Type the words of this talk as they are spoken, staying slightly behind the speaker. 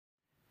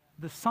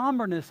the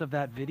somberness of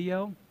that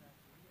video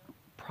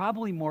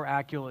probably more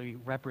accurately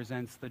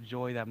represents the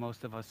joy that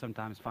most of us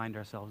sometimes find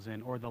ourselves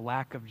in, or the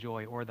lack of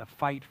joy, or the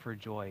fight for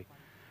joy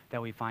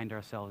that we find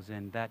ourselves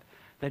in. That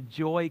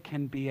joy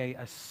can be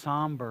a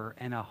somber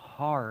and a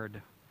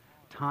hard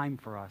time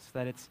for us,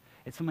 that it's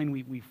something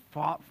we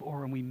fought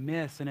for and we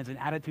miss, and it's an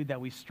attitude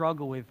that we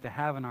struggle with to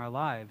have in our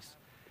lives.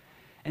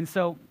 And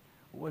so,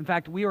 in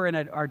fact, we were in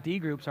our D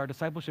groups, our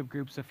discipleship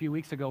groups, a few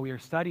weeks ago. We were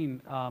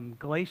studying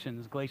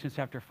Galatians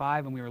chapter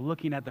 5, and we were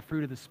looking at the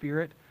fruit of the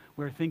Spirit.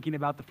 We were thinking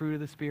about the fruit of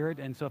the Spirit,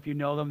 and so if you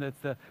know them, that's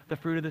the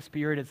fruit of the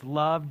Spirit. It's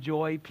love,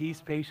 joy,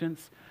 peace,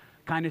 patience,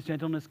 kindness,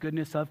 gentleness,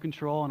 goodness,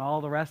 self-control, and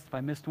all the rest, if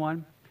I missed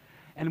one.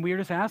 And we were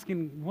just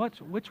asking,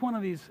 which one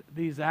of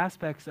these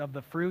aspects of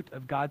the fruit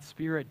of God's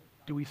Spirit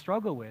do we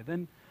struggle with?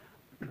 And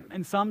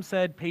some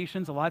said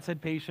patience, a lot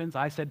said patience,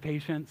 I said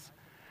patience,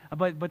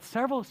 but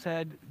several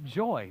said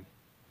joy.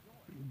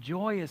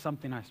 Joy is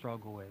something I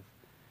struggle with.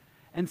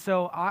 And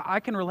so I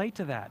can relate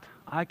to that.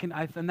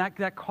 And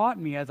that caught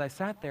me as I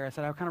sat there. I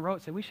kind of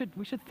wrote, we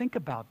should think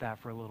about that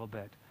for a little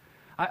bit.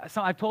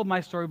 So I've told my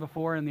story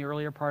before in the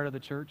earlier part of the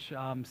church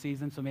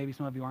season, so maybe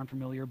some of you aren't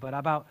familiar, but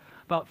about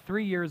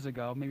 3 years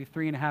ago, maybe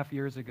 3.5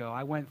 years ago,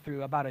 I went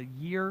through about a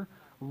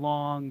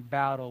year-long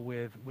battle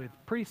with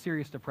pretty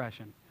serious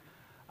depression.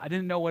 I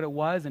didn't know what it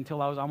was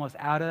until I was almost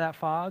out of that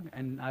fog,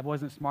 and I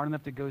wasn't smart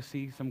enough to go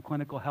see some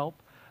clinical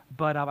help.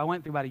 But I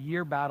went through about a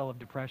year battle of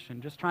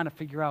depression, just trying to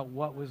figure out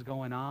what was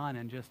going on,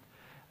 and just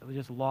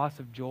loss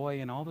of joy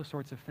and all those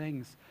sorts of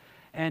things.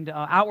 And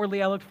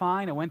outwardly, I looked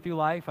fine. I went through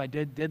life. I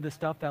did the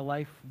stuff that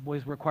life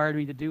was required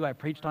me to do. I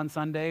preached on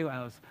Sunday.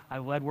 I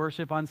led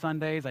worship on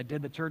Sundays. I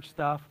did the church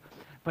stuff.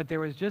 But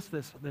there was just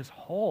this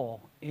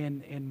hole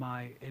in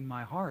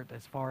my heart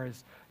as far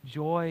as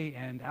joy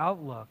and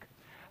outlook.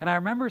 And I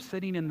remember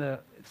sitting in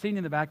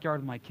the backyard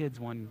with my kids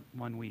one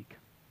week.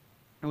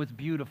 It was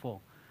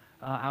beautiful.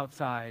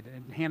 Outside,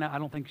 and Hannah, I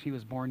don't think she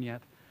was born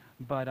yet,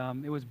 but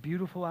it was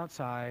beautiful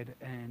outside,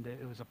 and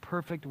it was a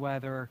perfect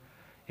weather.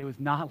 It was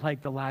not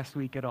like the last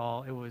week at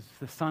all.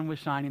 The sun was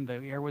shining, the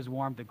air was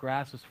warm, the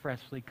grass was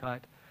freshly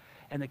cut,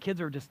 and the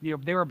kids were just,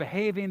 they were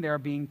behaving, they were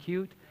being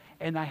cute,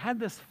 and I had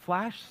this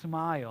flash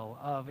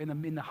smile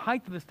in the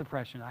height of this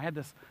depression, I had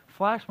this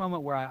flash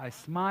moment where I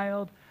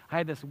smiled, I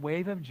had this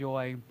wave of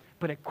joy,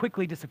 but it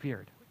quickly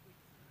disappeared.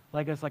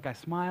 It's like I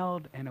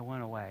smiled and it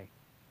went away.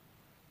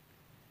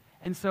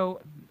 And so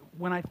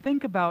when I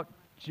think about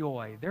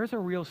joy, there's a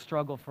real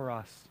struggle for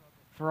us,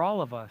 for all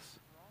of us.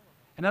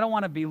 And I don't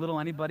want to belittle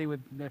anybody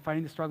with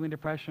fighting the struggling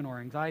depression or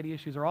anxiety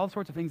issues or all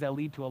sorts of things that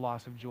lead to a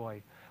loss of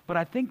joy. But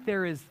I think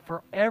there is,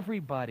 for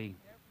everybody,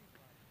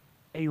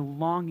 a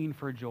longing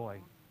for joy,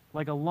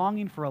 like a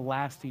longing for a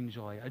lasting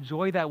joy, a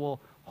joy that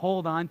will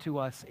hold on to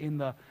us in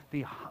the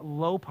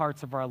low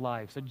parts of our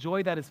lives, a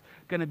joy that is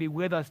going to be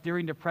with us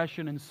during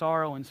depression and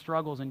sorrow and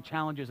struggles and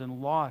challenges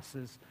and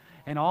losses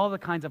and all the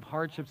kinds of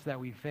hardships that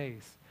we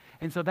face.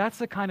 And so that's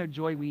the kind of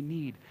joy we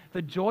need.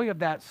 The joy of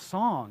that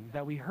song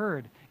that we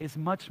heard is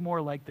much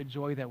more like the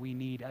joy that we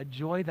need, a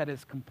joy that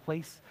is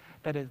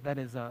that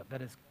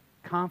is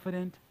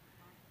confident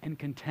and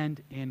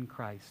content in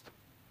Christ.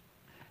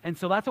 And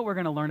so that's what we're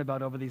going to learn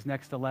about over these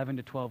next 11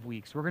 to 12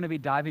 weeks. We're going to be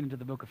diving into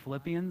the book of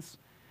Philippians.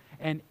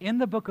 And in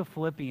the book of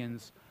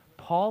Philippians,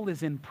 Paul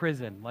is in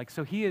prison.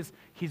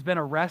 He's been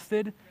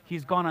arrested.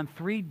 He's gone on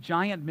 3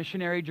 giant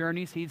missionary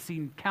journeys. He's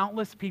seen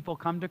countless people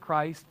come to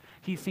Christ.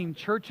 He's seen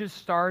churches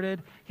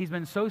started. He's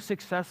been so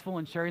successful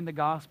in sharing the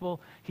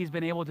gospel. He's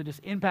been able to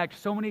just impact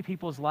so many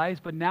people's lives,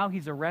 but now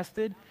he's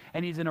arrested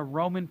and he's in a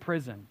Roman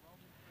prison.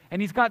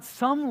 And he's got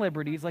some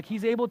liberties, like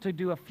he's able to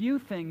do a few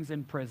things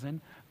in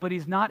prison, but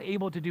he's not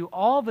able to do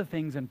all the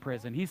things in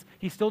prison.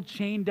 He's still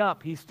chained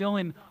up. He's still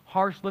in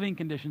harsh living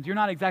conditions. You're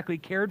not exactly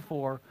cared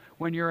for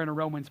when you're in a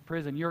Roman's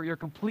prison. You're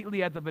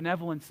completely at the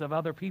benevolence of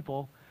other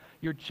people.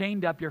 You're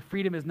chained up. Your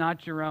freedom is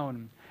not your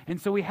own.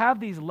 And so we have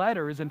these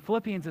letters, and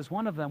Philippians is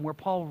one of them, where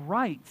Paul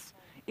writes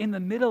in the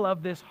middle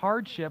of this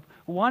hardship,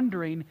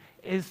 wondering,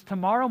 is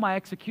tomorrow my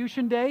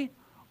execution day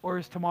or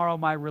is tomorrow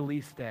my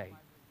release day?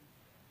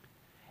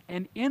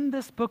 And in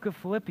this book of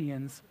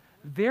Philippians,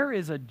 there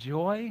is a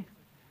joy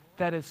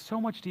that is so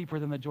much deeper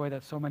than the joy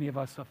that so many of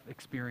us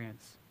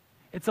experience.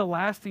 It's a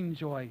lasting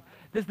joy.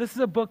 This is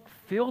a book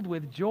filled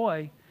with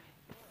joy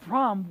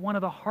from one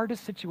of the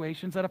hardest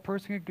situations that a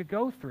person could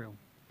go through,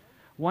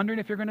 wondering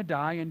if you're going to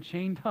die and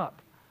chained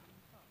up.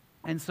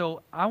 And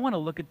so I want to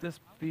look at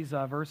these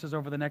verses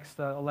over the next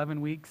 11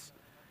 weeks.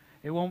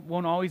 It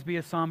won't always be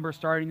as somber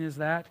starting as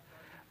that,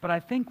 but I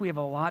think we have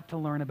a lot to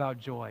learn about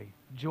joy.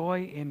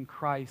 Joy in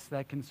Christ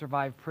that can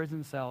survive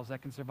prison cells,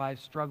 that can survive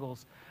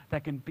struggles,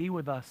 that can be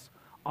with us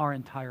our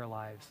entire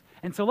lives.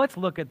 And so let's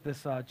look at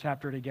this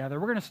chapter together.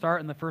 We're going to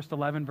start in the first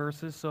 11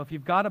 verses. So if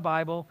you've got a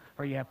Bible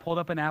or you have pulled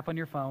up an app on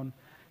your phone,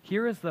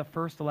 here is the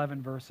first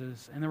 11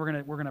 verses, and then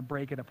we're going to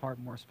break it apart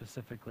more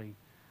specifically.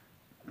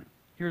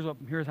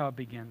 Here's how it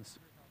begins.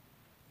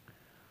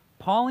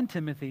 Paul and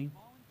Timothy,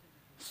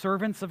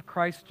 servants of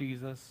Christ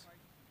Jesus,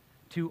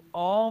 to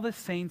all the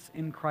saints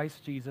in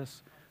Christ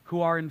Jesus who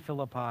are in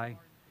Philippi,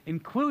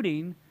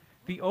 including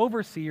the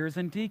overseers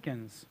and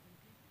deacons.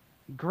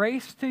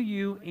 Grace to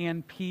you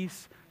and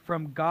peace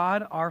from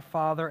God our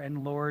Father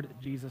and Lord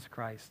Jesus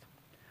Christ.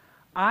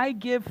 I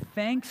give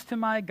thanks to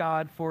my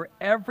God for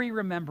every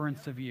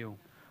remembrance of you,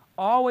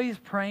 always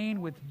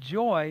praying with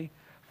joy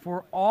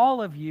for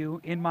all of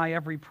you in my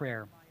every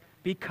prayer,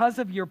 because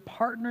of your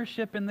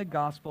partnership in the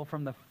gospel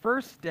from the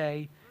first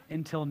day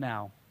until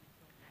now.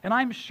 And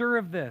I'm sure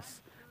of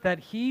this, that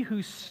he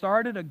who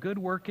started a good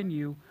work in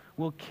you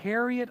will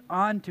carry it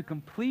on to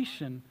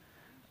completion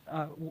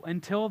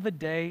until the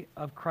day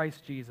of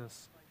Christ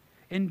Jesus.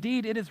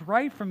 Indeed, it is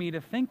right for me to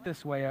think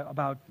this way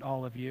about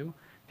all of you,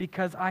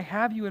 because I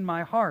have you in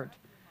my heart,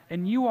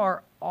 and you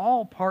are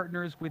all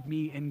partners with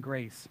me in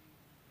grace,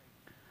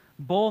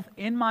 both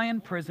in my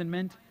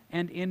imprisonment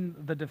and in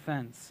the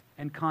defense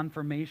and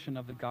confirmation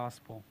of the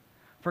gospel.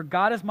 For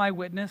God is my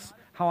witness,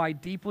 how I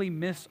deeply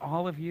miss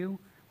all of you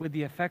with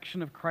the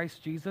affection of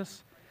Christ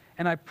Jesus.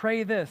 And I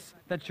pray this,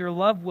 that your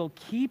love will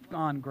keep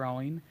on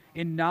growing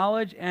in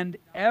knowledge and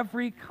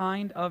every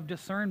kind of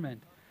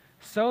discernment,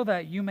 so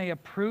that you may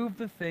approve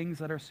the things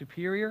that are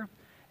superior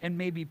and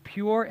may be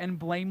pure and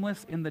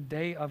blameless in the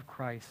day of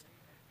Christ,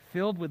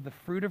 filled with the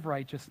fruit of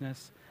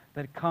righteousness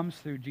that comes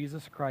through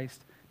Jesus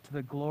Christ, to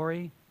the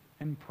glory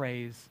and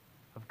praise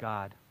of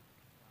God.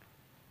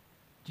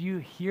 Do you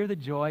hear the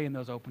joy in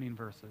those opening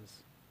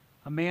verses?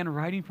 A man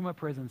writing from a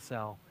prison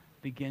cell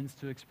begins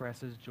to express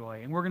his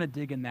joy. And we're going to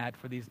dig in that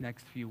for these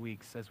next few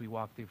weeks as we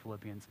walk through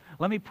Philippians.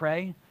 Let me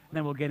pray, and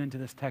then we'll get into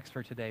this text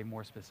for today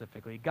more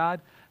specifically. God,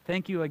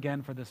 thank you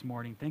again for this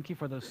morning. Thank you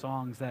for those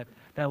songs that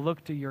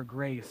look to your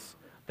grace,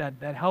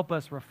 that help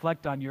us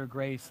reflect on your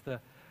grace, the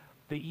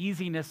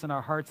easiness in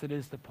our hearts it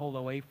is to pull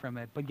away from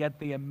it, but yet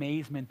the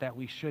amazement that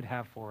we should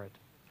have for it.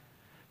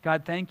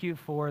 God, thank you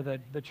for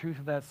the truth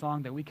of that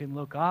song, that we can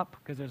look up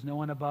because there's no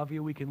one above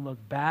you. We can look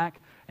back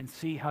and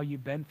see how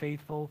you've been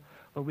faithful,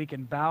 but we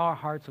can bow our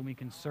hearts and we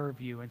can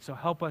serve you. And so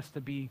help us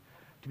to be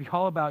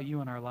all about you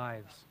in our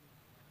lives,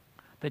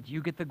 that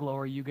you get the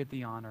glory, you get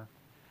the honor.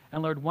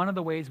 And Lord, one of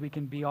the ways we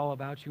can be all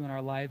about you in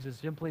our lives is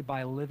simply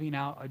by living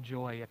out a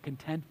joy, a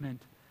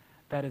contentment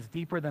that is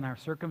deeper than our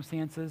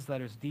circumstances,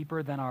 that is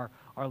deeper than our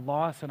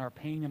loss and our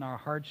pain and our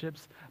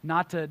hardships,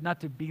 not to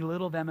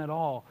belittle them at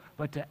all,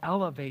 but to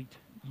elevate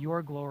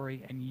your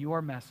glory and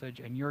your message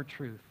and your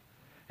truth.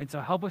 And so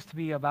help us to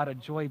be about a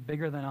joy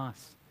bigger than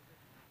us.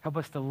 Help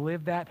us to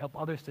live that, help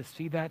others to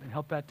see that, and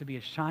help that to be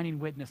a shining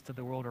witness to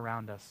the world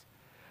around us.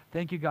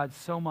 Thank you, God,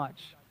 so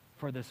much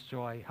for this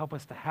joy. Help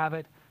us to have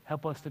it.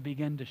 Help us to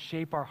begin to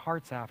shape our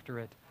hearts after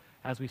it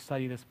as we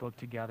study this book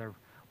together.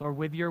 Lord,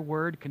 with your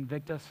word,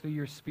 convict us through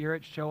your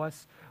Spirit. Show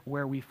us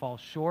where we fall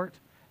short,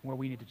 where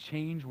we need to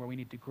change, where we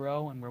need to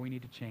grow, and where we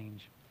need to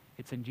change.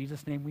 It's in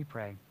Jesus' name we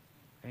pray.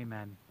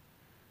 Amen.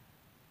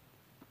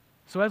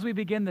 So as we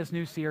begin this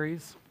new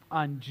series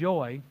on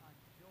joy,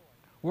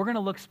 we're going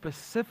to look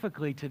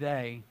specifically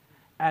today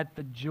at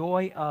the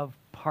joy of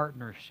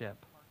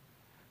partnership,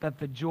 that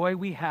the joy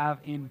we have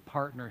in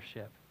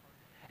partnership.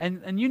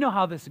 And you know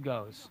how this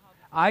goes.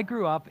 I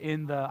grew up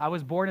I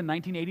was born in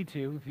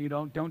 1982. If you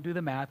don't do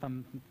the math,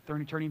 I'm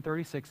turning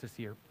 36 this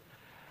year.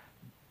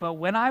 But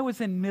when I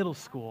was in middle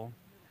school,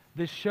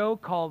 this show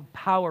called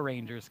Power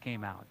Rangers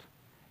came out.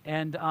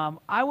 And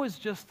I was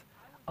just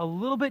a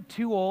little bit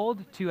too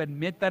old to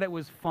admit that it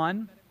was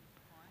fun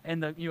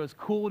and it was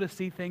cool to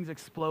see things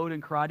explode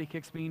and karate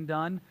kicks being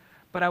done,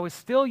 but I was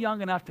still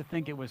young enough to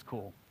think it was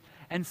cool.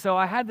 And so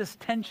I had this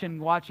tension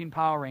watching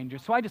Power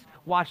Rangers, so I just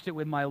watched it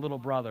with my little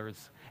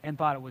brothers and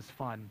thought it was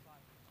fun.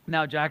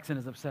 Now Jackson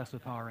is obsessed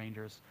with Power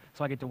Rangers,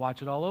 so I get to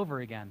watch it all over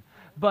again.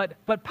 But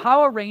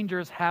Power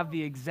Rangers have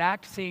the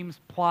exact same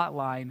plot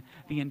line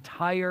the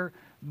entire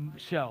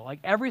show. Like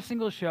every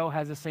single show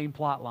has the same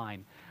plot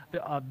line.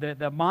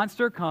 The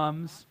monster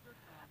comes,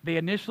 they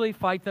initially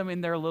fight them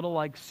in their little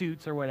like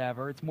suits or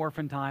whatever. It's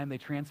morphin time, they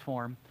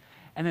transform,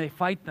 and then they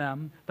fight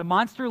them. The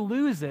monster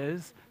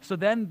loses, so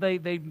then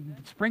they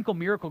sprinkle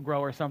Miracle Grow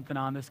or something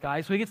on this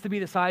guy, so he gets to be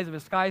the size of a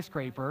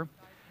skyscraper.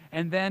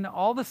 And then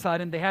all of a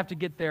sudden, they have to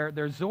get their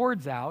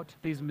Zords out,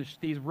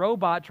 these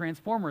robot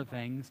transformer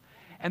things,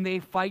 and they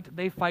fight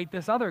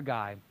this other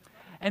guy.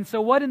 And so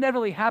what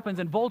inevitably happens,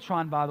 and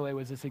Voltron, by the way,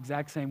 was this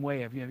exact same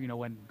way of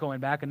when going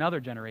back another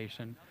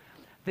generation.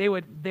 They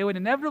would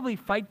inevitably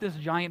fight this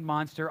giant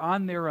monster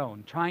on their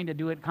own, trying to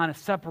do it kind of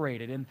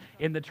separated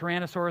in the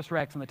Tyrannosaurus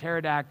Rex and the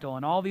Pterodactyl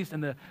and all these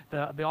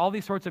all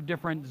these sorts of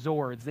different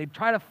Zords. They'd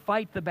try to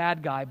fight the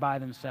bad guy by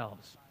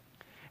themselves.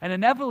 And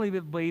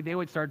inevitably, they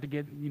would start to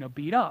get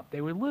beat up.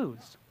 They would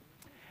lose.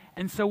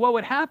 And so what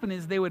would happen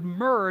is they would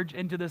merge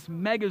into this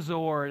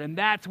Megazord, and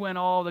that's when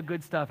all the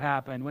good stuff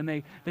happened. When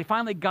they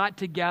finally got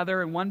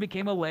together, and one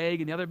became a leg,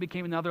 and the other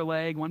became another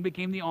leg, one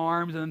became the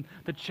arms, and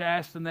the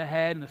chest, and the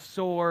head, and the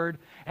sword,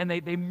 and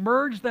they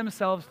merged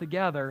themselves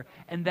together,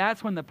 and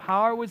that's when the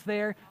power was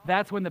there,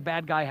 that's when the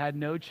bad guy had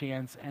no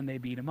chance, and they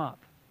beat him up.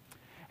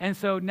 And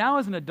so now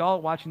as an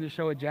adult watching the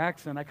show at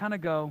Jackson, I kind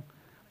of go,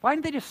 why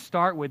didn't they just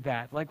start with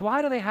that? Like,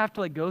 why do they have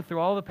to go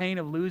through all the pain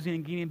of losing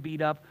and getting beat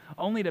up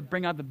only to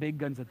bring out the big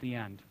guns at the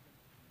end?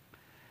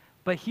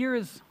 But here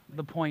is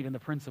the point and the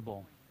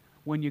principle.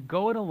 When you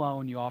go it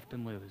alone, you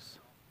often lose.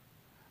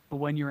 But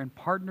when you're in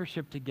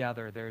partnership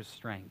together, there's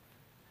strength.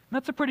 And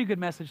that's a pretty good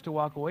message to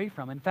walk away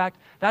from. In fact,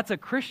 that's a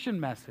Christian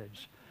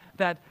message.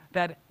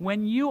 That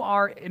when you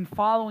are in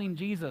following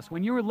Jesus,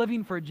 when you are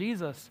living for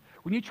Jesus,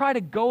 when you try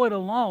to go it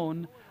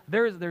alone,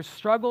 there's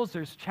struggles,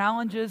 there's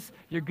challenges,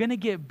 you're going to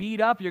get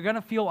beat up, you're going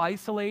to feel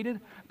isolated.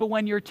 But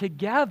when you're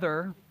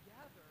together,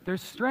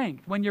 there's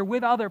strength. When you're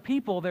with other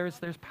people, there's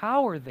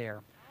power there.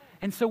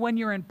 And so when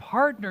you're in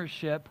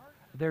partnership,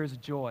 there's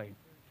joy.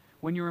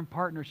 When you're in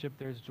partnership,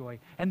 there's joy.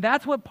 And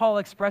that's what Paul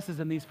expresses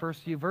in these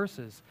first few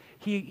verses.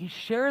 He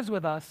shares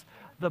with us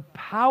the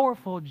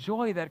powerful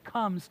joy that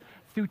comes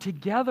through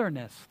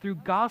togetherness, through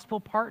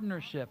gospel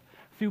partnership,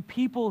 through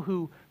people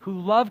who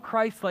love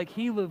Christ like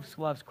he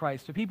loves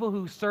Christ, to people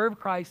who serve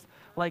Christ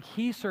like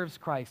he serves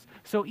Christ.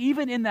 So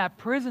even in that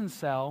prison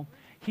cell,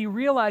 he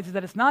realizes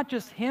that it's not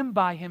just him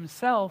by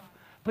himself,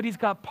 but he's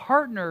got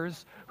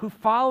partners who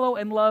follow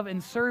and love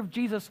and serve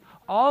Jesus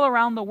all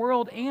around the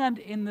world and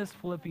in this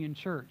Philippian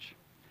church.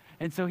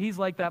 And so he's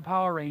like that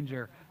Power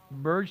Ranger,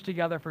 merged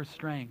together for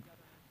strength,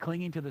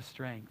 clinging to the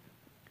strength.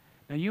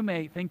 Now you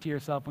may think to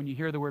yourself when you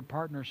hear the word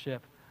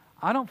partnership,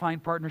 I don't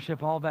find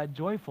partnership all that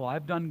joyful.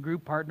 I've done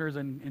group partners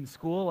in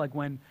school, like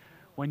when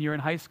you're in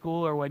high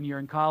school or when you're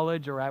in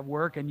college or at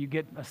work and you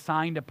get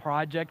assigned a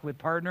project with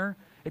partner.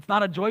 It's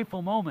not a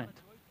joyful moment.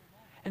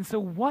 And so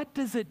what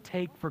does it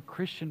take for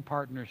Christian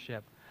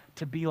partnership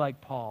to be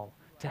like Paul,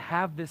 to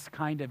have this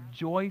kind of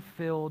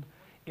joy-filled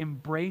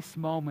embrace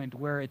moment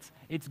where it's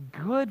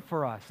good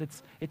for us,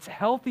 it's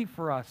healthy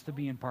for us to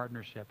be in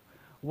partnership?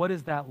 What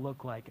does that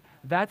look like?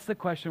 That's the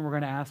question we're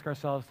going to ask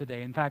ourselves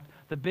today. In fact,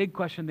 the big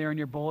question there in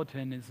your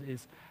bulletin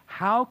is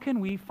how can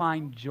we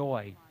find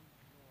joy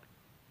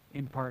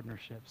in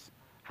partnerships?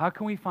 How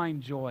can we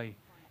find joy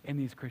in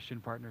these Christian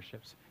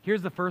partnerships?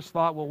 Here's the first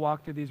thought. We'll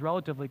walk through these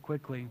relatively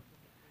quickly.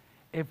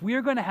 If we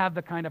are going to have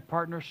the kind of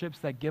partnerships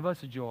that give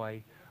us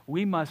joy,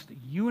 we must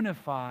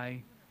unify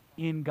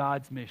in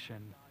God's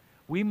mission.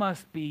 We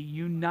must be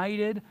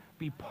united,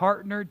 be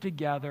partnered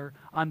together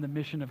on the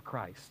mission of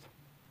Christ.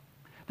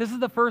 This is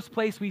the first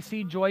place we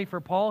see joy for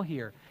Paul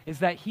here, is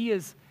that he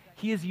is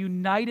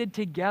united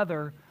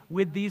together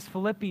with these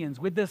Philippians,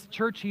 with this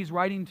church he's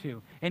writing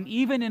to. And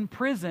even in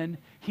prison,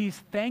 he's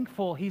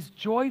thankful, he's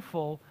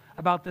joyful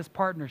about this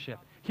partnership.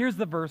 Here's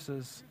the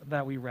verses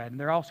that we read, and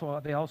they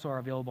also are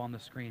available on the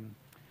screen.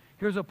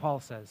 Here's what Paul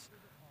says.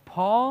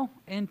 Paul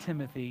and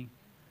Timothy,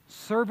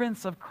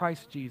 servants of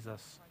Christ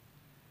Jesus,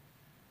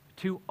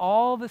 to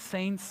all the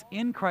saints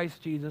in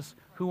Christ Jesus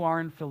who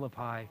are in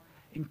Philippi,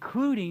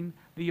 including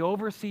the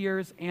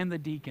overseers and the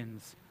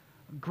deacons,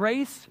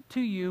 grace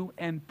to you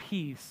and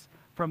peace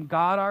from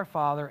God our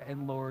Father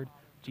and Lord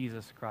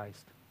Jesus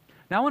Christ.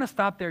 Now I want to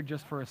stop there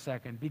just for a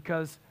second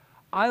because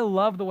I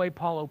love the way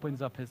Paul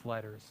opens up his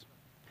letters.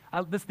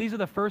 These are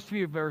the first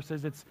few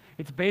verses.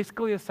 It's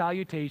basically a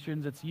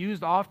salutation. It's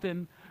used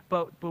often,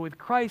 but with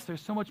Christ, there's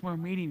so much more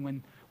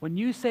meaning. When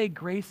you say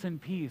grace and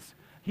peace,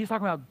 he's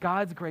talking about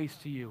God's grace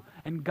to you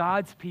and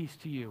God's peace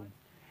to you.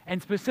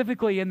 And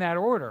specifically in that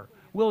order,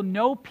 we'll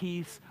know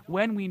peace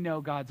when we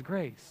know God's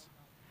grace.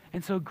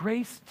 And so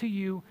grace to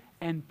you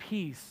and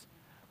peace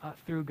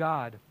through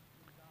God.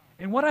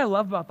 And what I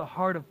love about the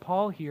heart of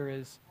Paul here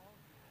is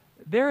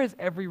there is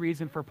every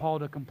reason for Paul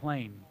to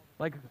complain.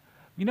 Like,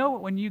 you know,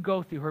 when you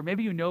go through hurt,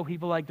 maybe you know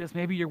people like this,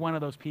 maybe you're one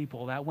of those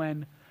people that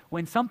when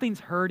something's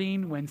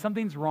hurting, when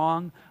something's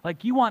wrong,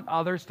 like you want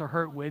others to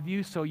hurt with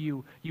you, so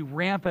you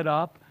ramp it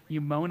up,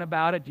 you moan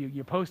about it,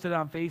 you post it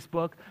on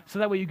Facebook, so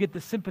that way you get the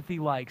sympathy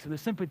likes and the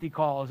sympathy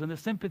calls and the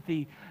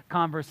sympathy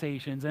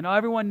conversations, and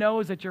everyone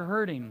knows that you're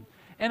hurting.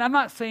 And I'm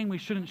not saying we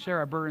shouldn't share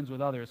our burdens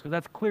with others, because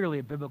that's clearly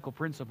a biblical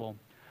principle.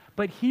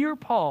 But here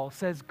Paul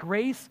says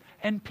grace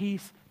and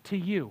peace to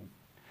you.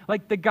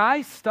 Like the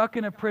guy stuck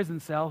in a prison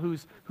cell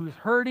who's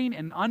hurting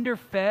and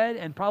underfed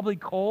and probably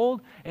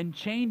cold and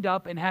chained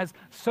up and has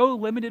so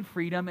limited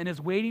freedom and is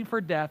waiting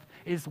for death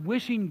is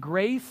wishing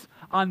grace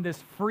on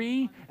this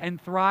free and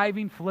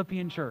thriving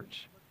Philippian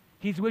church.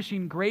 He's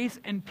wishing grace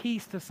and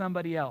peace to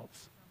somebody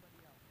else.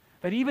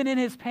 That even in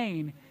his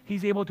pain,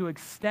 he's able to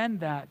extend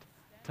that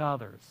to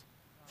others.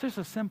 It's just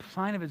a simple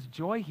sign of his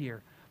joy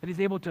here, that he's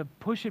able to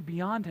push it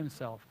beyond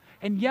himself.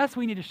 And yes,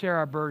 we need to share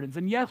our burdens.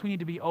 And yes, we need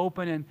to be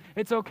open. And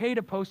it's okay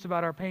to post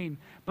about our pain.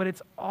 But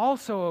it's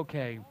also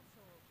okay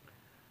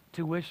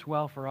to wish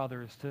well for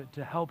others,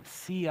 to help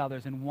see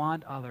others and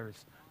want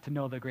others to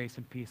know the grace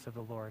and peace of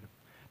the Lord.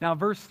 Now,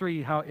 verse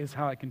 3 is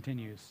how it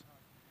continues.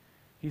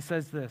 He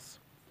says this,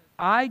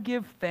 I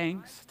give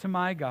thanks to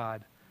my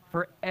God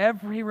for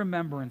every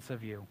remembrance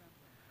of you,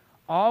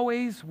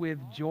 always with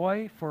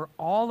joy for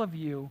all of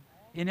you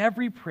in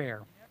every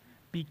prayer,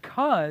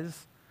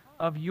 because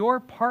of your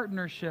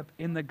partnership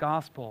in the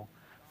gospel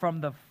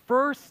from the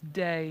first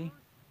day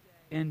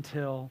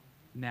until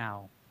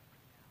now.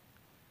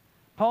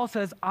 Paul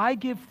says, I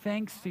give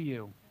thanks to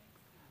you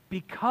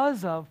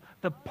because of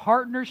the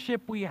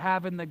partnership we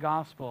have in the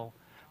gospel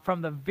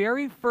from the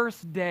very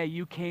first day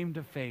you came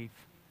to faith.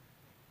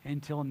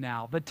 until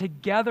now. The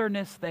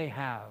togetherness they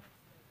have.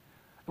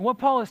 And what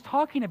Paul is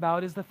talking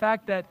about is the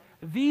fact that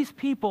these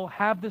people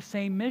have the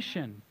same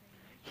mission.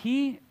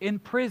 He in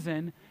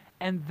prison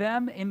and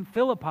them in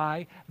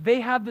Philippi,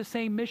 they have the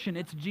same mission.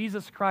 It's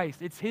Jesus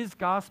Christ. It's his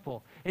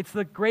gospel. It's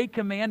the great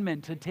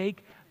commandment to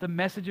take the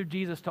message of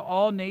Jesus to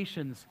all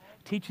nations,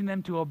 teaching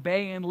them to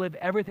obey and live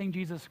everything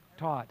Jesus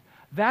taught.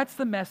 That's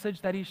the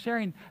message that he's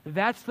sharing.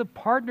 That's the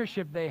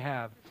partnership they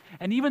have.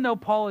 And even though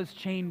Paul is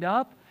chained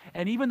up,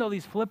 and even though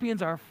these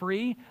Philippians are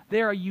free,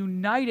 they are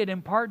united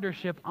in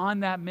partnership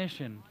on that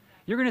mission.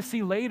 You're going to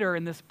see later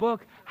in this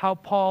book how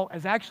Paul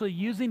is actually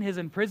using his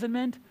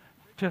imprisonment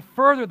to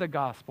further the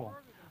gospel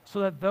so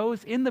that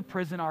those in the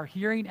prison are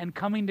hearing and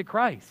coming to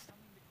Christ.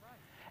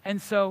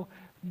 And so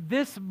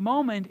this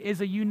moment is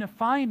a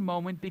unifying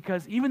moment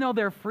because even though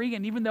they're free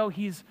and even though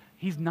he's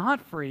not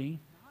free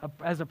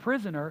as a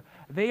prisoner,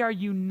 they are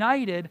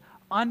united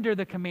under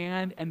the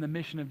command and the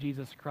mission of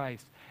Jesus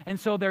Christ. And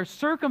so their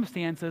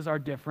circumstances are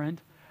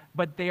different,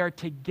 but they are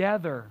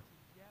together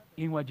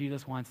in what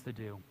Jesus wants to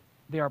do.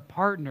 They are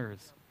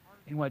partners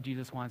in what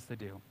Jesus wants to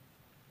do.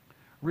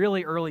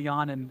 Really early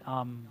on in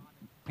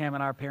Pam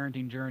and our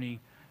parenting journey,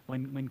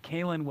 when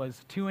Kaylin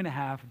was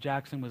 2.5,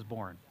 Jackson was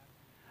born.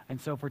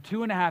 And so for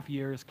 2.5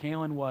 years,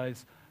 Kaylin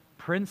was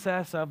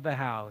princess of the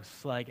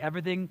house. Like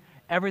everything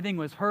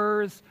was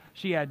hers.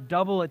 She had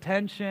double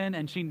attention,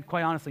 and she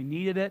quite honestly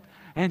needed it.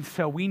 And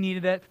so we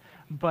needed it,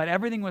 but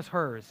everything was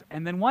hers.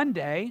 And then one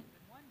day,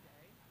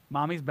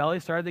 Mommy's belly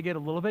started to get a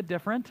little bit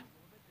different.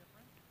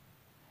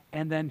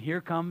 And then here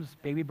comes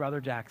baby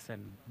brother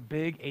Jackson.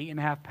 Big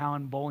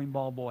 8.5-pound bowling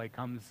ball boy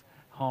comes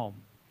home.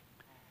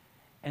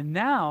 And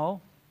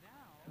now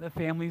the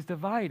family's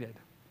divided.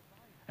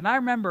 And I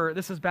remember,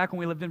 this is back when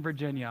we lived in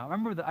Virginia.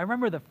 I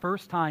remember the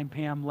first time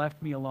Pam left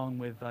me alone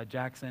with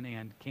Jackson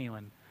and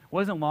Kaylin. It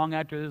wasn't long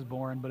after he was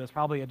born, but it's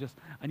probably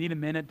I need a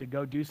minute to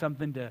go do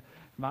something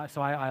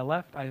so I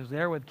left. I was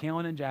there with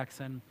Kaylin and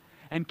Jackson.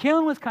 And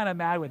Kaylin was kind of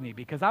mad with me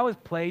because I was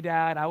play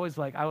dad. I was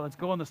like, let's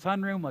go in the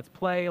sunroom, let's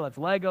play, let's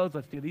Legos,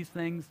 let's do these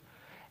things.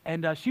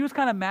 And she was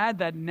kind of mad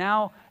that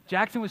now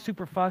Jackson was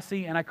super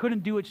fussy and I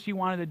couldn't do what she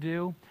wanted to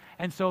do.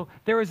 And so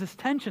there was this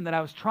tension that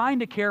I was trying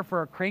to care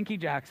for a cranky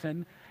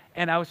Jackson,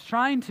 and I was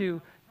trying to,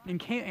 and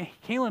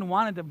Kaylin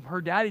wanted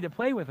her daddy to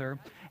play with her.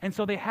 And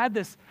so there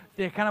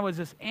kind of was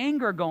this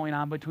anger going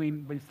on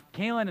between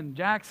Kaylin and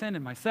Jackson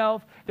and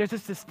myself. There's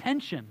just this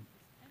tension.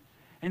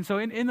 And so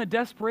in the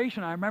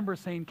desperation, I remember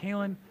saying,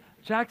 Kaylin,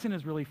 Jackson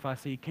is really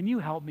fussy. Can you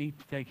help me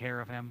take care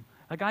of him?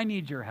 Like, I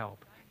need your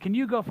help. Can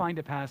you go find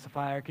a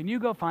pacifier? Can you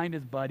go find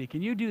his buddy?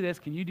 Can you do this?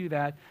 Can you do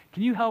that?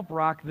 Can you help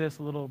rock this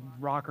little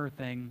rocker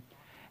thing?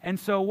 And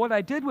so what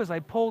I did was I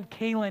pulled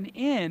Kaylin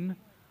in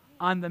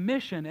on the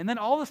mission, and then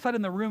all of a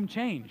sudden the room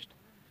changed.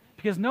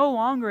 Because no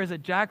longer is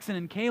it Jackson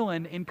and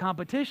Kaylin in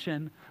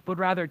competition, but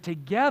rather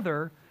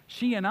together,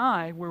 she and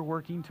I were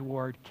working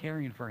toward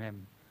caring for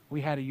him.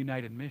 We had a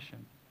united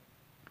mission.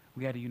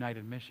 We had a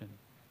united mission.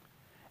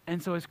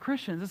 And so as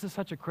Christians, this is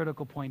such a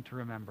critical point to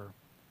remember.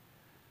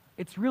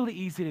 It's really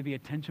easy to be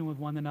at tension with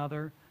one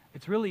another.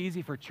 It's really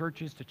easy for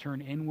churches to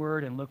turn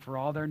inward and look for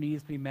all their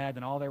needs to be met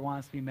and all their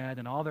wants to be met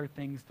and all their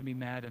things to be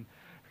met, and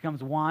it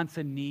becomes wants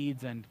and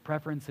needs and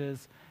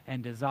preferences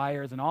and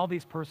desires and all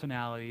these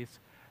personalities.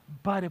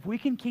 But if we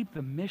can keep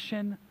the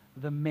mission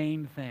the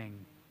main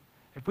thing,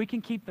 if we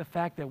can keep the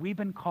fact that we've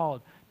been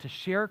called to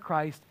share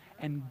Christ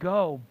and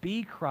go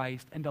be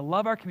Christ and to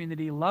love our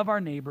community, love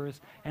our neighbors,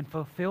 and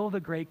fulfill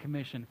the Great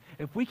Commission,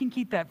 if we can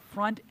keep that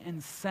front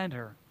and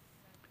center,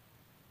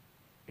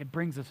 it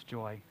brings us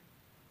joy.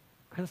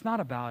 Because it's not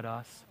about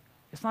us.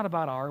 It's not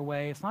about our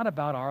way. It's not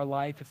about our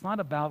life. It's not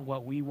about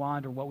what we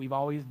want or what we've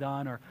always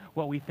done or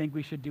what we think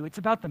we should do. It's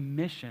about the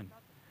mission.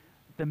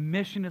 The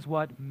mission is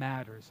what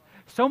matters.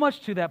 So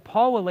much to that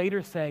Paul will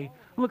later say,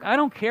 look, I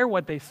don't care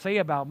what they say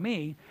about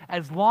me.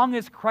 As long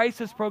as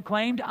Christ is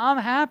proclaimed, I'm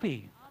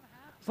happy.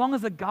 As long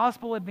as the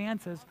gospel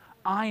advances,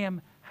 I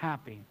am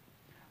happy.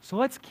 So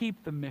let's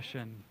keep the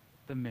mission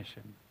the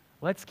mission.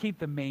 Let's keep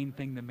the main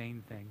thing the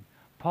main thing.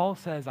 Paul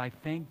says, I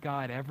thank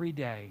God every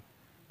day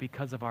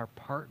because of our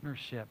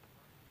partnership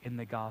in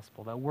the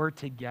gospel, that we're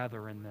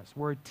together in this.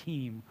 We're a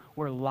team.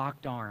 We're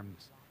locked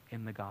arms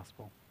in the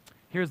gospel.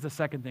 Here's the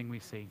second thing we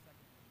see.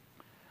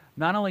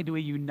 Not only do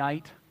we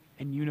unite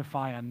and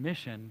unify on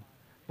mission,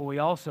 but we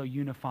also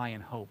unify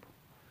in hope.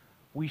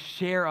 We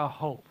share a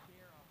hope.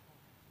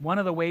 One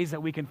of the ways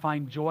that we can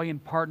find joy in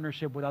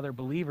partnership with other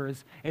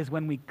believers is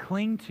when we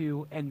cling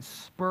to and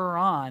spur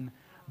on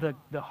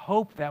the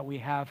hope that we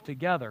have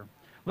together.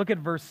 Look at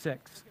verse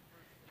 6.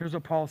 Here's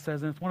what Paul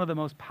says, and it's one of the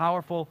most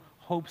powerful,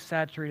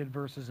 hope-saturated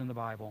verses in the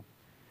Bible.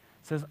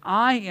 It says,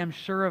 I am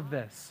sure of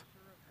this,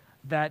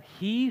 that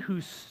he who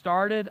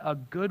started a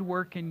good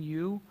work in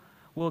you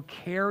will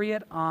carry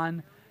it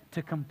on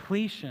to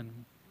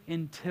completion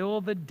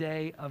until the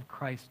day of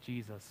Christ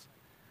Jesus.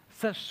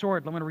 It's that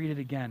short. I'm going to read it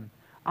again.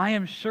 I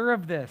am sure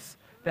of this,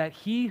 that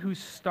he who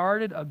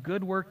started a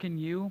good work in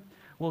you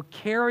will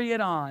carry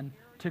it on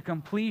to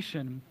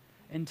completion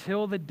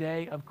until the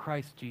day of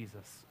Christ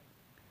Jesus.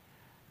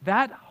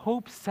 That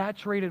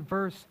hope-saturated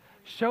verse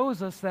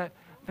shows us that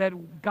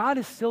God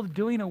is still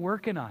doing a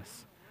work in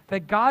us,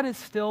 that God is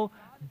still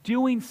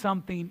doing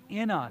something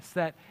in us,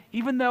 that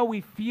even though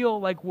we feel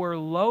like we're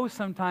low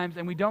sometimes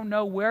and we don't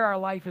know where our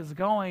life is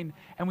going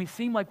and we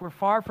seem like we're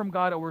far from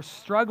God or we're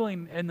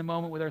struggling in the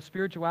moment with our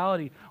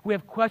spirituality, we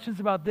have questions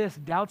about this,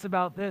 doubts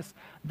about this,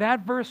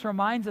 that verse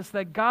reminds us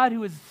that God,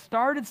 who has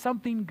started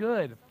something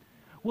good,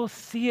 will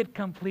see it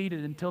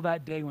completed until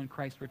that day when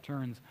Christ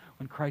returns,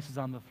 when Christ is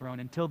on the throne,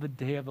 until the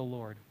day of the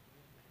Lord.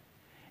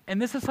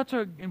 And this is such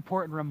an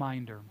important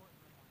reminder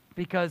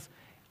because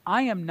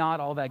I am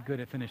not all that good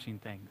at finishing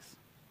things.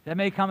 That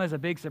may come as a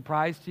big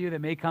surprise to you. That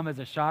may come as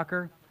a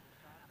shocker.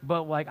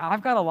 But like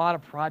I've got a lot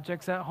of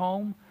projects at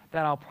home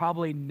that I'll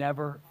probably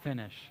never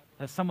finish.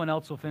 That someone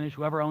else will finish,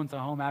 whoever owns a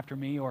home after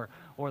me, or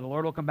the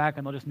Lord will come back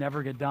and they'll just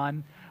never get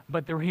done.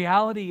 But the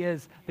reality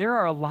is there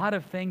are a lot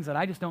of things that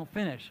I just don't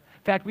finish.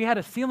 In fact, we had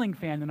a ceiling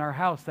fan in our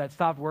house that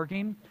stopped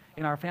working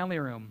in our family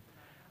room.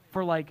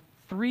 For like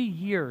 3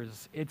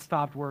 years, it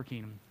stopped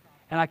working.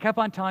 And I kept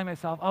on telling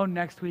myself, oh,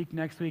 next week,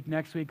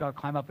 I'll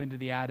climb up into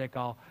the attic.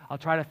 I'll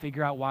try to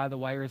figure out why the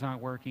wires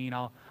aren't working.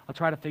 I'll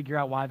try to figure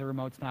out why the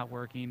remote's not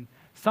working.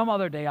 Some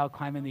other day, I'll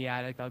climb in the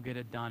attic. I'll get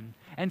it done.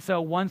 And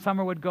so one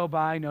summer would go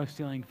by, no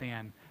ceiling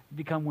fan.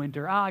 Become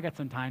winter. I got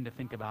some time to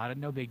think about it.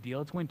 No big deal.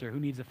 It's winter. Who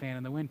needs a fan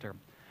in the winter?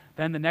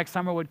 Then the next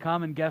summer would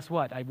come, and guess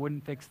what? I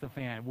wouldn't fix the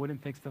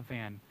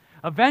fan.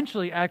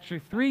 Eventually, actually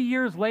 3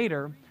 years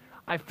later,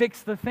 I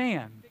fixed the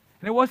fan.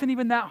 And it wasn't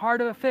even that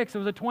hard of a fix. It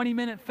was a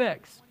 20-minute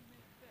fix.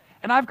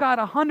 And I've got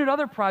 100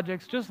 other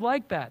projects just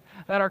like that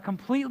are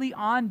completely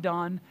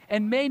undone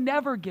and may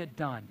never get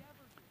done.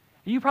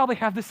 You probably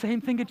have the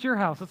same thing at your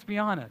house, let's be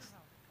honest.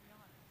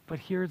 But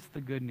here's the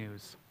good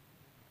news.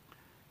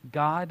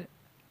 God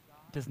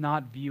does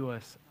not view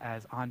us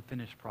as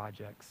unfinished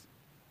projects.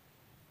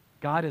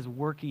 God is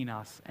working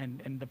us,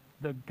 and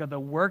the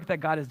work that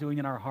God is doing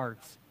in our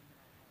hearts,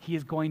 He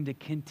is going to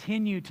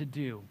continue to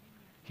do.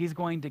 He's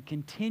going to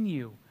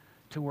continue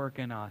to work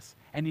in us.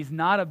 And He's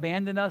not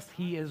abandoned us,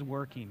 He is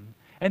working.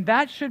 And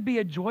that should be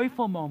a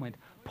joyful moment.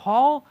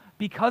 Paul,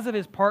 because of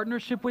his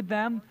partnership with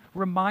them,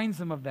 reminds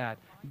them of that.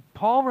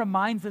 Paul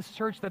reminds this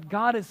church that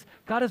God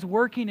is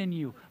working in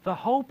you. The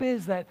hope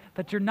is that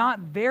you're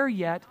not there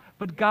yet,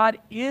 but God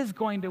is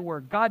going to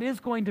work. God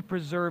is going to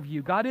preserve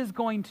you. God is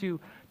going to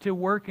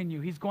work in you.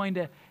 He's going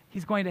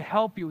to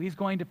help you. He's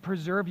going to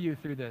preserve you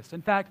through this.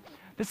 In fact,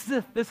 this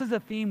is a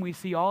theme we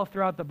see all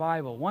throughout the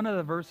Bible. One of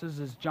the verses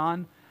is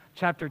John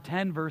chapter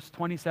 10, verse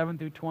 27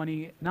 through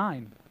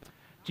 29.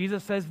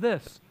 Jesus says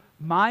this,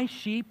 "My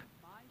sheep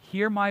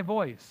hear my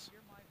voice.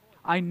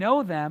 I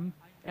know them,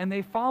 and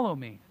they follow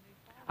me.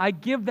 I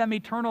give them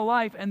eternal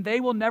life, and they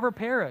will never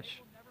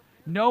perish.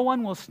 No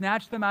one will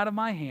snatch them out of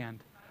my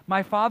hand.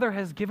 My Father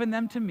has given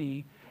them to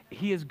me.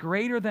 He is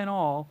greater than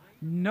all.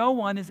 No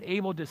one is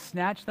able to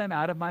snatch them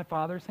out of my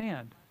Father's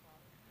hand."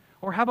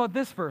 Or how about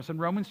this verse in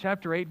Romans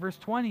chapter 8, verse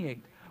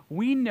 28?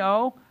 "We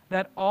know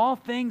that all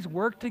things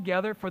work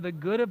together for the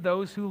good of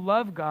those who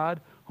love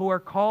God, who are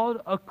called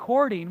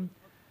according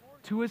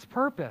to His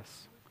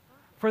purpose.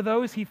 For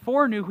those He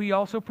foreknew, He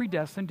also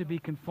predestined to be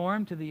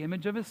conformed to the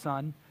image of His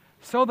Son,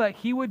 so that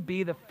He would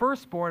be the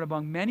firstborn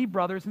among many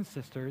brothers and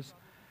sisters.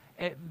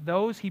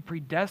 Those He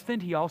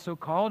predestined, He also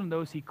called, and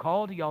those He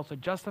called, He also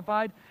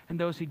justified, and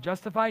those He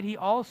justified, He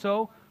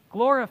also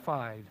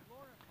glorified."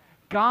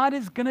 God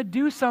is going to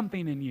do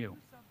something in you.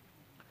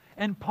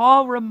 And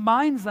Paul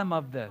reminds them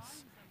of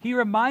this. He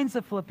reminds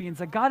the Philippians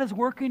that God is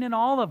working in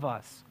all of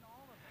us.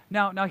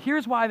 Now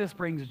here's why this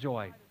brings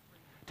joy.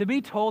 To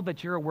be told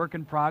that you're a work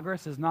in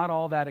progress is not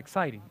all that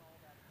exciting.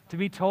 To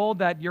be told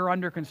that you're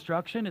under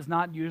construction is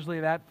not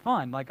usually that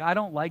fun. Like, I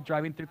don't like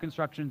driving through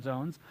construction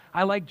zones.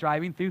 I like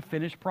driving through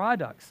finished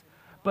products.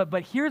 But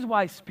here's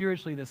why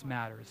spiritually this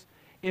matters.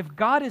 If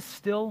God is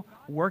still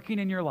working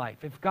in your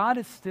life, if God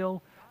is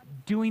still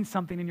doing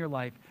something in your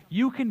life,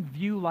 you can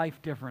view life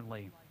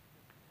differently.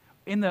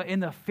 In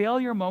the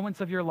failure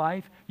moments of your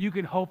life, you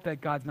can hope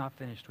that God's not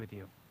finished with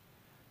you.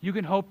 You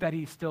can hope that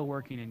He's still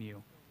working in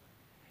you.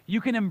 You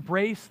can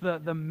embrace the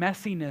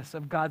messiness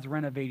of God's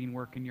renovating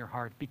work in your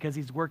heart because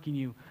He's working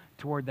you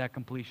toward that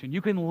completion.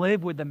 You can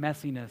live with the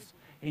messiness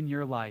in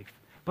your life,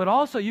 but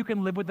also you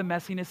can live with the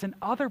messiness in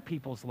other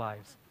people's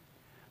lives.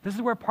 This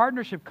is where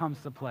partnership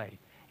comes to play.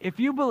 If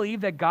you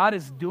believe that God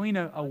is doing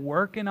a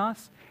work in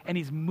us and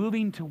He's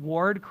moving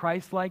toward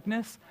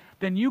Christ-likeness,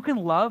 then you can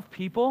love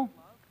people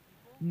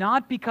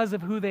not because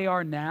of who they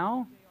are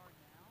now,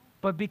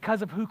 but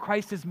because of who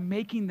Christ is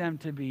making them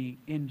to be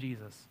in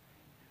Jesus.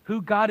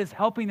 Who God is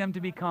helping them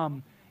to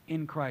become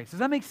in Christ. Does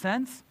that make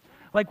sense?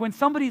 Like when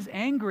somebody's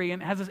angry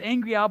and has this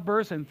angry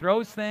outburst and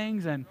throws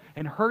things and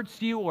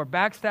hurts you or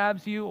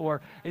backstabs you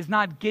or is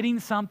not getting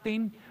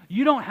something,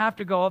 you don't have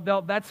to go,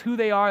 that's who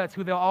they are, that's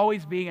who they'll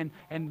always be,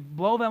 and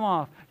blow them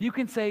off. You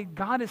can say,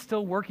 God is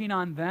still working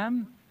on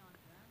them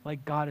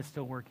like God is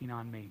still working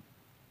on me.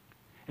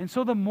 And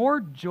so the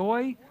more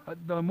joy,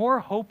 the more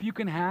hope you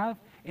can have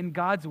in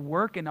God's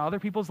work in other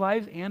people's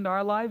lives and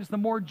our lives, the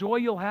more joy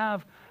you'll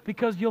have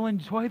because you'll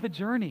enjoy the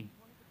journey.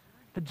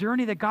 The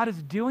journey that God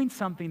is doing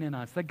something in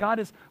us, that God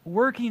is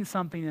working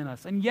something in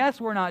us. And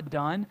yes, we're not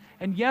done.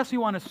 And yes, we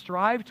want to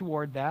strive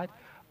toward that.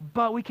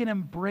 But we can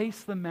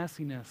embrace the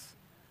messiness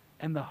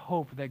and the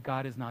hope that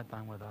God is not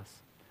done with us.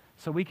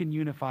 So we can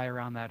unify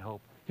around that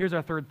hope. Here's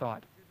our third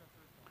thought.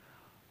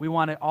 We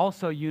want to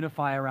also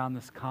unify around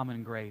this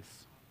common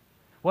grace.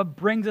 What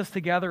brings us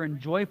together in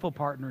joyful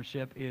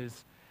partnership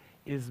is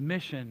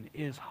mission,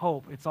 is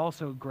hope. It's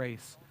also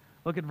grace.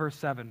 Look at verse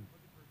 7.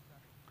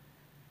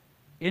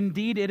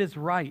 Indeed, it is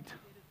right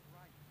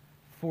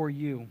for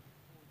you,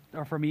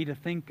 or for me to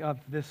think of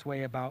this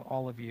way about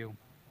all of you,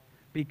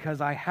 because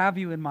I have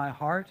you in my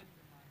heart,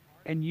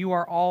 and you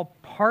are all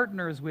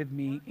partners with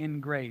me in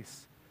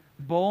grace,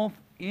 both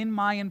in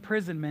my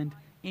imprisonment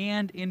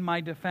and in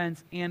my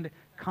defense and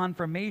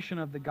confirmation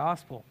of the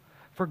gospel.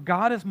 For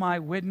God is my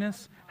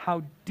witness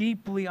how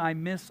deeply I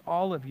miss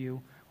all of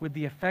you with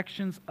the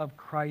affections of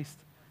Christ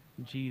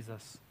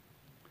Jesus.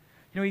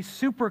 You know, he's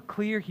super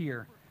clear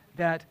here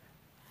that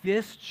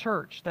this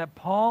church, that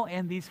Paul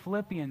and these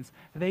Philippians,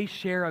 they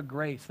share a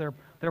grace.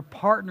 They're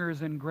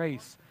partners in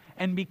grace.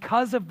 And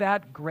because of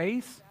that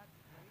grace,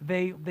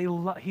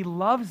 he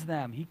loves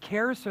them. He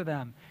cares for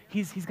them.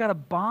 He's got a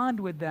bond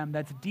with them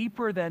that's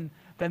deeper than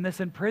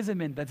this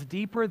imprisonment, that's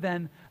deeper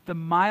than the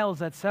miles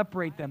that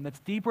separate them, that's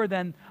deeper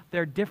than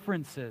their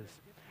differences.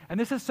 And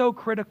this is so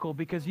critical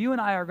because you and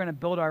I are going to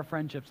build our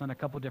friendships on a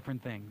couple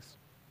different things.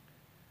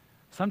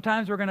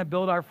 Sometimes we're going to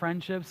build our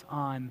friendships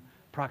on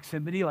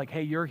proximity, like,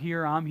 hey, you're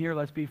here, I'm here,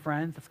 let's be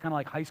friends. It's kind of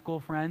like high school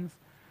friends.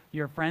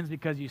 You're friends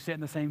because you sit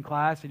in the same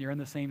class and you're in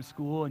the same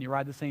school and you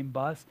ride the same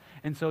bus,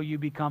 and so you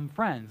become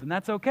friends. And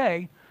that's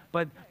okay,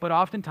 but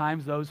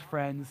oftentimes those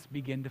friends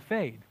begin to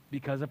fade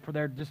because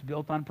they're just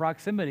built on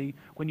proximity.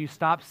 When you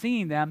stop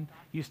seeing them,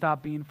 you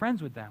stop being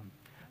friends with them.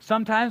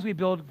 Sometimes we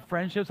build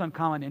friendships on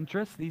common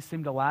interests. These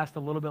seem to last a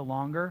little bit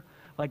longer.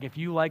 Like if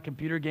you like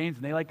computer games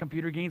and they like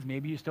computer games,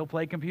 maybe you still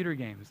play computer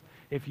games.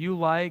 If you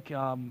like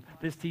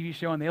this TV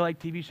show and they like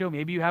TV show,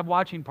 maybe you have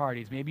watching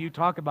parties. Maybe you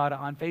talk about it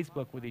on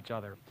Facebook with each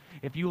other.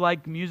 If you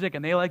like music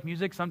and they like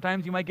music,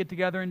 sometimes you might get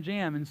together and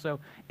jam. And so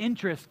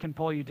interest can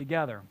pull you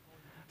together.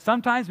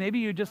 Sometimes maybe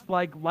you just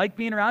like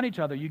being around each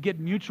other. You get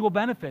mutual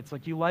benefits.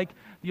 Like you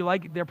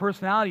like their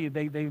personality.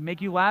 They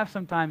make you laugh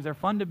sometimes. They're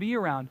fun to be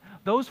around.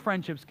 Those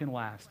friendships can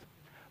last.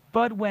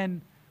 But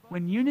when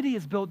unity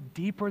is built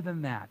deeper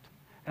than that,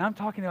 and I'm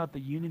talking about the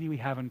unity we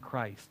have in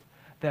Christ,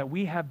 that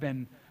we have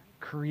been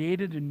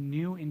created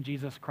anew in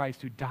Jesus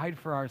Christ, who died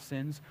for our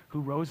sins, who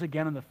rose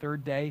again on the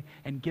third day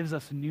and gives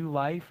us new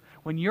life.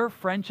 When your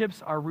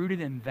friendships are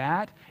rooted in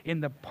that, in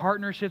the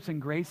partnerships and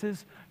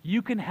graces,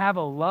 you can have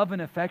a love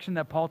and affection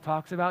that Paul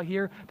talks about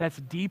here that's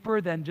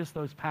deeper than just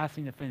those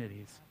passing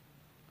affinities.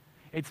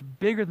 It's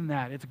bigger than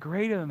that. It's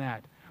greater than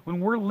that. When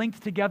we're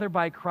linked together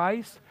by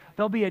Christ,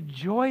 there'll be a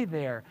joy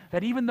there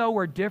that even though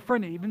we're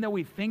different, even though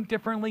we think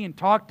differently and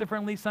talk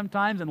differently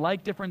sometimes and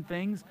like different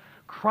things,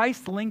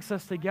 Christ links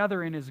us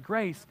together in his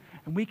grace,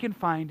 and we can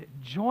find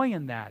joy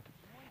in that.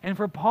 And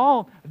for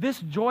Paul,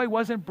 this joy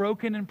wasn't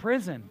broken in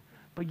prison,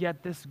 but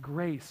yet this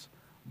grace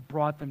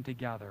brought them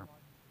together.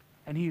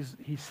 And he's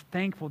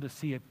thankful to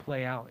see it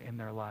play out in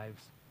their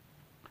lives.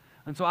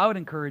 And so I would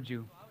encourage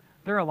you,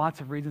 there are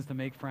lots of reasons to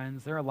make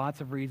friends. There are lots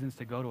of reasons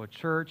to go to a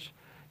church.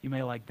 You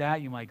may like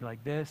that, you might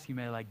like this, you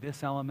may like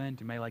this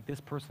element, you may like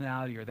this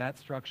personality or that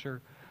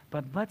structure,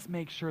 but let's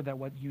make sure that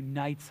what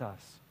unites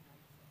us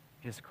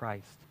is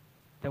Christ.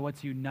 That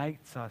what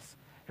unites us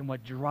and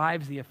what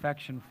drives the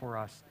affection for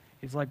us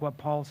is like what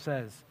Paul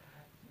says,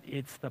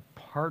 it's the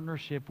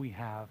partnership we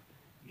have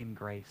in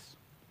grace.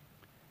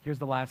 Here's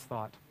the last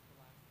thought.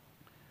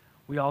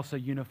 We also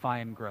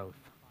unify in growth.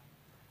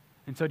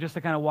 And so just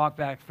to kind of walk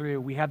back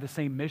through, we have the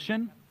same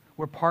mission.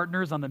 We're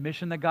partners on the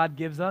mission that God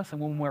gives us,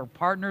 and when we're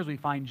partners, we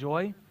find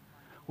joy.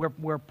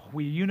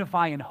 We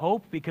unify in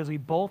hope because we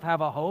both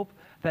have a hope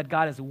that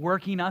God is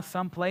working us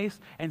someplace,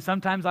 and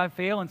sometimes I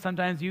fail, and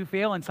sometimes you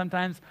fail, and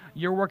sometimes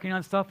you're working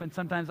on stuff, and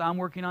sometimes I'm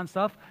working on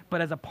stuff,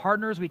 but as a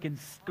partners, we can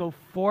go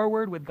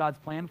forward with God's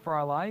plan for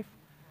our life.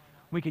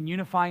 We can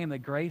unify in the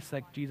grace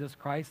that Jesus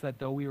Christ, that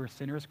though we were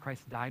sinners,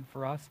 Christ died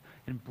for us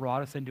and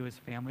brought us into his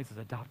families as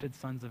adopted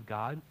sons of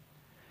God.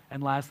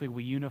 And lastly,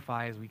 we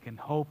unify as we can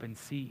hope and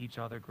see each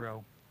other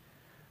grow.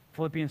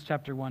 Philippians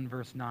chapter 1,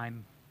 verse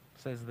 9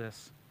 says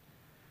this,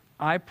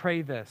 I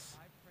pray this,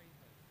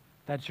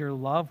 that your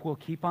love will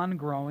keep on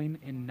growing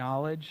in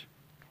knowledge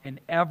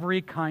and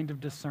every kind of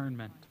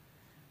discernment,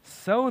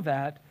 so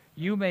that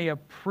you may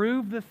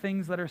approve the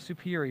things that are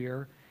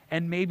superior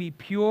and may be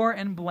pure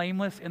and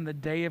blameless in the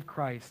day of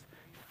Christ,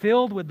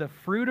 filled with the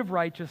fruit of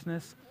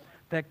righteousness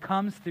that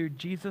comes through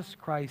Jesus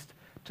Christ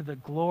to the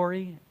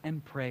glory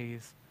and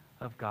praise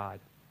of God.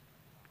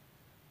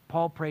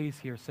 Paul prays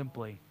here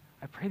simply,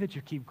 I pray that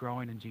you keep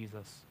growing in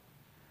Jesus.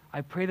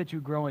 I pray that you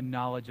grow in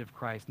knowledge of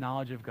Christ,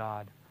 knowledge of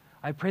God.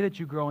 I pray that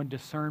you grow in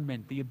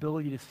discernment, the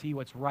ability to see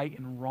what's right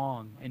and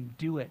wrong and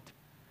do it.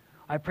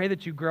 I pray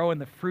that you grow in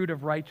the fruit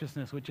of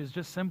righteousness, which is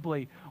just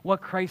simply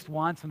what Christ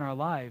wants in our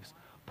lives.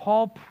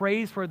 Paul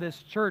prays for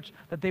this church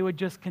that they would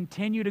just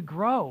continue to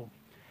grow.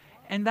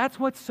 And that's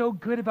what's so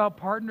good about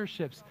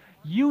partnerships.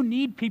 You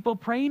need people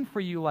praying for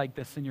you like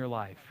this in your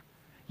life.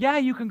 Yeah,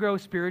 you can grow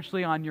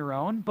spiritually on your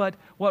own, but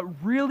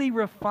what really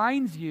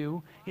refines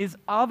you is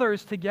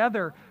others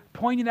together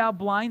pointing out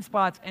blind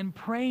spots and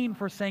praying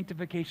for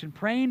sanctification,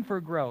 praying for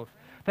growth,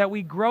 that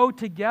we grow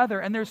together.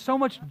 And there's so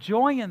much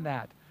joy in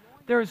that.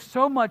 There is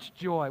so much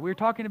joy. We were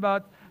talking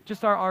about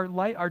just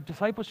our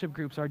discipleship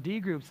groups, our D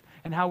groups,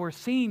 and how we're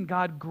seeing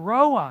God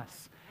grow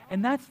us.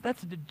 And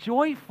that's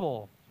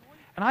joyful.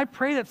 And I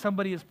pray that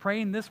somebody is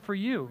praying this for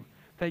you,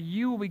 that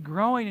you will be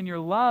growing in your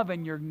love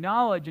and your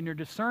knowledge and your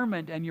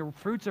discernment and your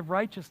fruits of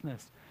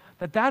righteousness.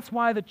 That's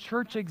why the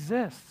church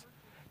exists,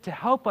 to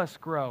help us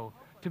grow,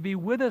 to be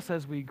with us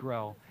as we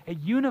grow. It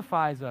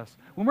unifies us.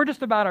 When we're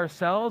just about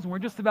ourselves, when we're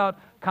just about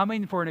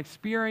coming for an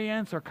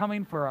experience or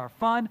coming for our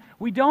fun,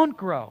 we don't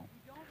grow.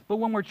 But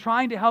when we're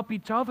trying to help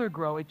each other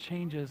grow, it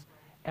changes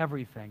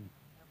everything.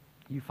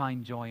 You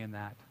find joy in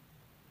that.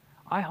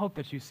 I hope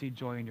that you see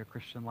joy in your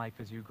Christian life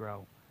as you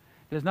grow.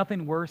 There's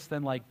nothing worse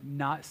than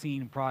not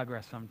seeing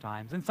progress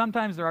sometimes. And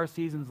sometimes there are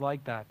seasons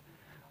like that.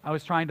 I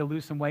was trying to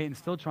lose some weight and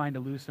still trying to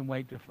lose some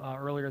weight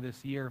earlier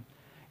this year.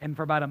 And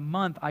for about a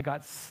month, I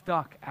got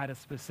stuck at a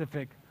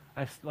specific,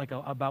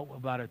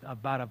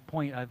 about a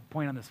point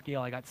on the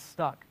scale. I got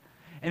stuck.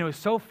 And it was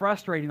so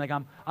frustrating.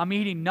 I'm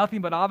eating nothing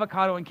but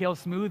avocado and kale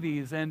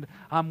smoothies, and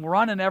I'm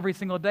running every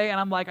single day. And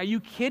I'm like, are you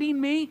kidding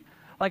me?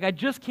 I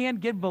just can't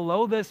get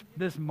below this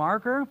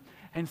marker.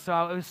 And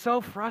so it was so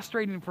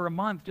frustrating for a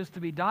month just to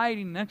be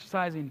dieting and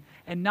exercising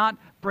and not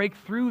break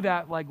through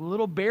that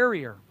little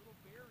barrier.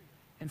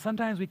 And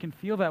sometimes we can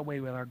feel that way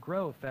with our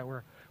growth, that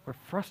we're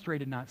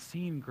frustrated not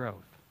seeing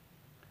growth.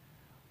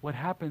 What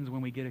happens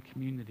when we get a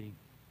community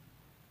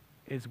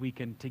is we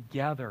can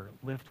together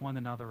lift one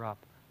another up,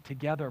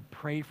 together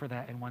pray for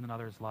that in one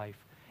another's life,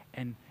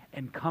 and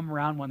come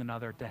around one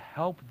another to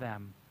help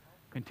them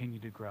continue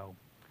to grow.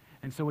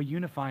 And so we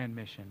unify in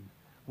mission,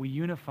 we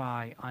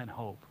unify on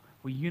hope,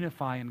 we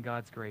unify in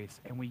God's grace,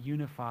 and we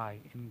unify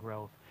in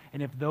growth.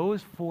 And if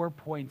those 4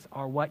 points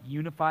are what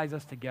unifies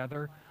us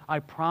together, I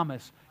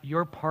promise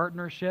your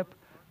partnership,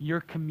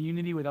 your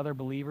community with other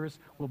believers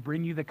will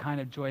bring you the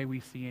kind of joy we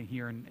see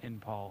here in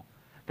Paul.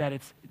 That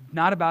it's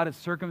not about his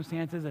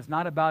circumstances, it's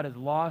not about his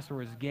loss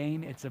or his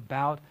gain, it's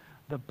about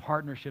the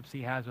partnerships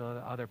he has with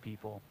other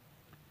people.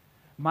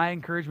 My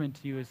encouragement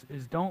to you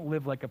is don't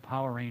live like a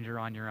Power Ranger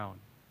on your own.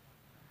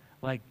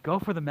 Go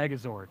for the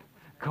Megazord.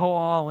 Go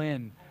all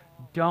in.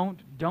 Don't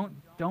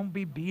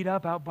be beat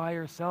up out by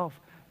yourself.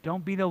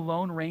 Don't be the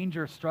Lone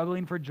Ranger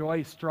struggling for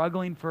joy,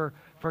 struggling for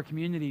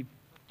community.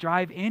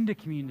 Drive into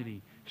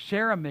community.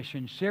 Share a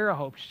mission, share a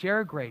hope,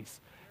 share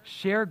grace,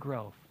 share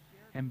growth,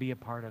 and be a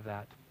part of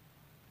that.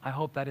 I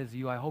hope that is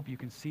you. I hope you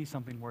can see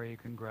something where you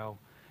can grow.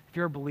 If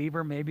you're a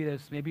believer, maybe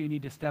you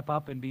need to step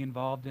up and be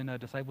involved in a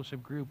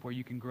discipleship group where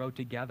you can grow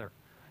together,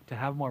 to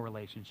have more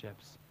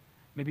relationships.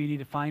 Maybe you need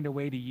to find a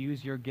way to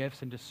use your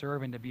gifts and to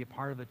serve and to be a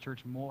part of the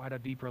church more at a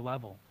deeper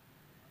level.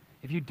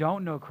 If you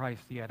don't know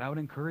Christ yet, I would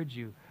encourage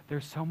you.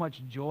 There's so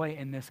much joy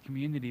in this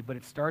community, but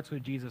it starts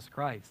with Jesus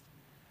Christ.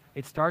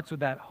 It starts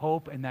with that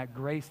hope and that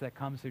grace that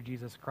comes through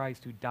Jesus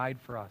Christ who died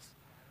for us.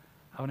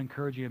 I would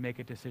encourage you to make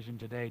a decision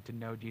today to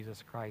know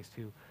Jesus Christ,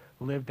 who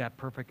lived that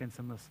perfect and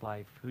sinless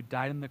life, who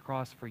died on the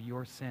cross for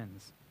your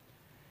sins,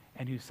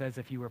 and who says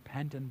if you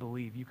repent and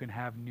believe, you can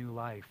have new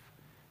life.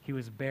 He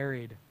was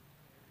buried,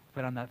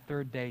 but on that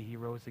third day he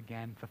rose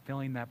again,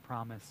 fulfilling that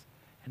promise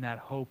and that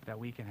hope that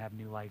we can have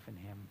new life in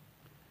him.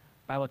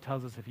 The Bible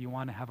tells us if you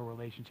want to have a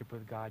relationship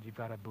with God, you've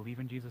got to believe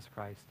in Jesus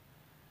Christ,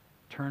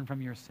 turn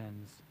from your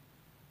sins,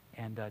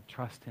 and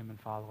trust him and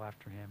follow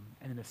after him.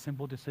 And in a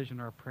simple decision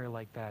or a prayer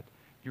like that,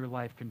 your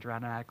life can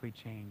dramatically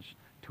change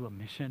to a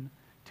mission,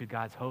 to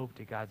God's hope,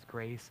 to God's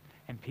grace,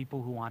 and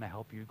people who want to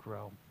help you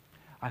grow.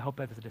 I hope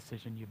that is a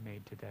decision you've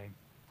made today.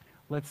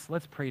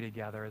 Let's pray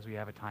together as we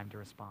have a time to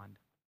respond.